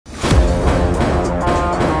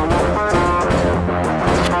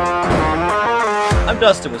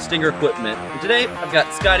Dustin with Stinger Equipment, and today I've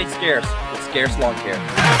got Scotty Scarce with Scarce Lawn Care.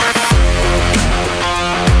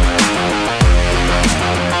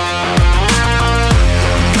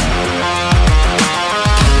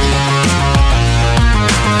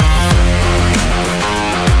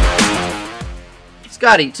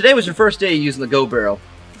 Scotty, today was your first day using the GoBarrow.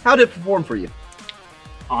 How did it perform for you?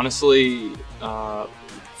 Honestly,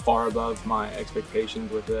 far above my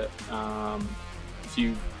expectations with it. A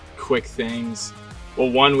few quick things. Well,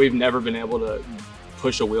 one, we've never been able to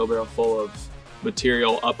push a wheelbarrow full of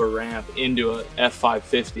material up a ramp into a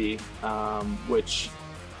F550, which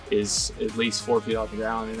is at least 4 feet off the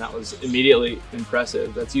ground, and that was immediately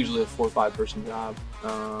impressive. That's usually a 4 or 5 person job.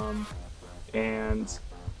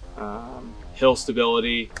 Hill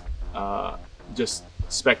stability, just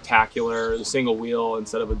spectacular. The single wheel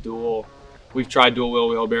instead of a dual. We've tried dual wheel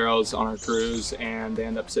wheelbarrows on our crews and they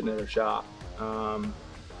end up sitting at our shop.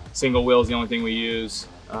 Single wheel is the only thing we use.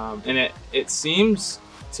 And it seems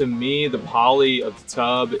to me the poly of the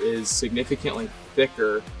tub is significantly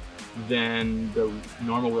thicker than the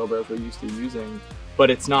normal wheelbarrows we're used to using, but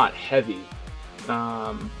it's not heavy.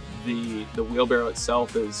 The wheelbarrow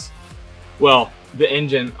itself is, well, the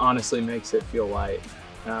engine honestly makes it feel light,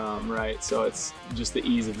 right? So it's just the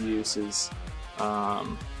ease of use is,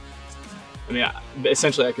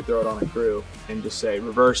 essentially I could throw it on a crew and just say,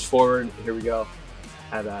 reverse, forward, here we go,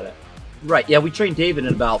 have at it. Right, yeah, we trained David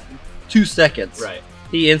in about 2 seconds. Right.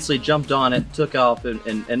 He instantly jumped on it, took off,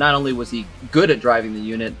 and not only was he good at driving the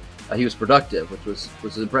unit, he was productive, which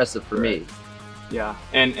was impressive for me. Yeah,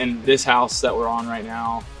 and this house that we're on right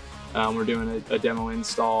now, we're doing a demo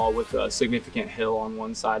install with a significant hill on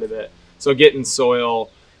one side of it. So getting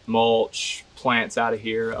soil, mulch, plants out of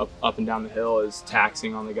here, up and down the hill is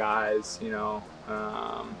taxing on the guys, you know,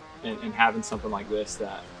 and having something like this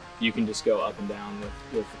that you can just go up and down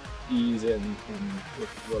with ease and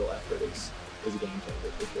with little effort is a game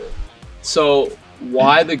changer for sure. So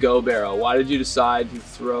why the GoBarrow? Why did you decide to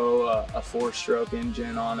throw a 4-stroke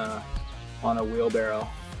engine on a wheelbarrow?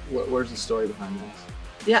 Where's the story behind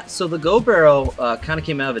this? Yeah, so the GoBarrow kind of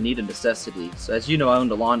came out of a need of necessity. So as you know, I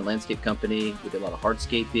owned a lawn and landscape company. We did a lot of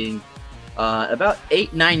hardscaping. About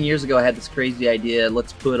 8-9 years ago, I had this crazy idea,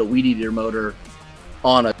 let's put a weed eater motor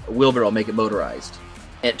on a wheelbarrow, make it motorized.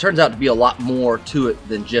 And it turns out to be a lot more to it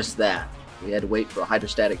than just that. We had to wait for a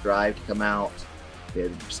hydrostatic drive to come out. We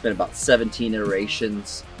had spent about 17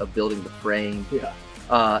 iterations of building the frame. Yeah.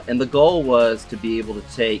 And the goal was to be able to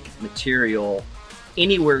take material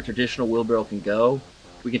anywhere a traditional wheelbarrow can go.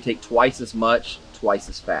 We can take twice as much, twice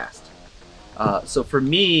as fast. So for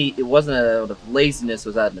me, it wasn't out of laziness, it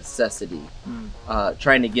was out of necessity.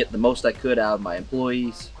 Trying to get the most I could out of my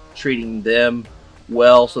employees, treating them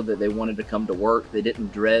well so that they wanted to come to work. They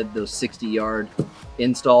didn't dread those 60-yard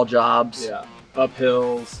install jobs. Yeah, up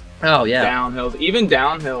hills. Oh yeah. Downhills. Even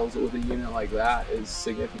downhills with a unit like that is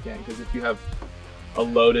significant, because if you have a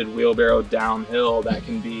loaded wheelbarrow downhill, that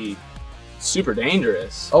can be super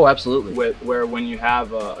dangerous. Oh, absolutely. Where when you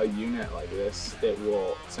have a unit like this, it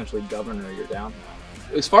will essentially govern your downhill.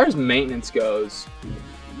 As far as maintenance goes,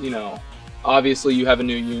 you know, obviously you have a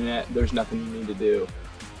new unit, there's nothing you need to do.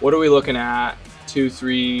 What are we looking at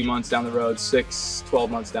 2-3 months down the road, 6-12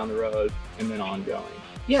 months down the road, and then ongoing?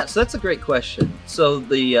 Yeah, so that's a great question. So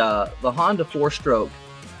the Honda 4-stroke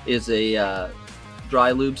is a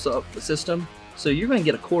dry lube system. So you're going to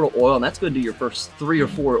get a quart of oil, and that's going to do your first 3 or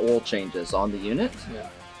 4 oil changes on the unit. Yeah.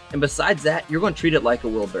 And besides that, you're going to treat it like a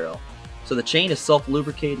wheelbarrow. So the chain is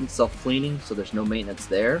self-lubricating, self-cleaning, so there's no maintenance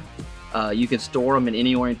there. You can store them in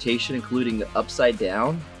any orientation, including the upside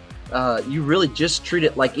down. You really just treat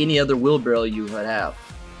it like any other wheelbarrow you would have.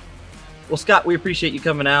 Well, Scott, we appreciate you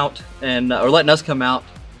coming out and or letting us come out,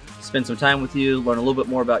 spend some time with you, learn a little bit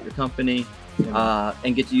more about your company,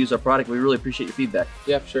 and get to use our product. We really appreciate your feedback.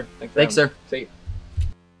 Yeah, for sure. Thanks, sir. See you.